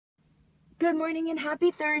Good morning and happy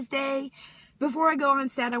Thursday. Before I go on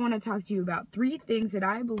set, I want to talk to you about 3 things that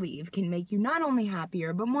I believe can make you not only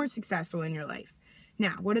happier, but more successful in your life.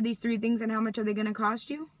 Now, what are these 3 things and how much are they going to cost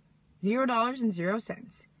you?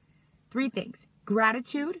 $0.00. 3 things: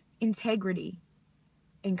 gratitude, integrity,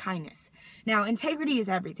 and kindness. Now, integrity is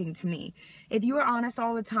everything to me. If you are honest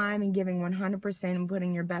all the time and giving 100% and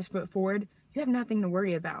putting your best foot forward, you have nothing to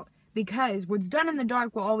worry about. Because what's done in the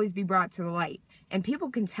dark will always be brought to the light. And people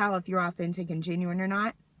can tell if you're authentic and genuine or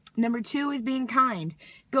not. Number 2 is being kind.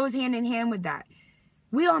 Goes hand in hand with that.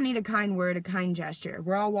 We all need a kind word, a kind gesture.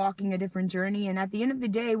 We're all walking a different journey. And at the end of the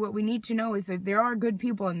day, what we need to know is that there are good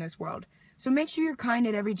people in this world. So make sure you're kind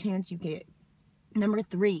at every chance you get. Number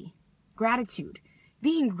 3, gratitude.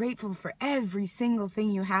 Being grateful for every single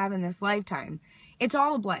thing you have in this lifetime. It's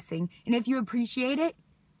all a blessing. And if you appreciate it,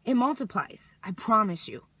 it multiplies. I promise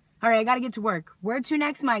you. All right, I got to get to work. Where to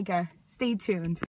next, Mika? Stay tuned.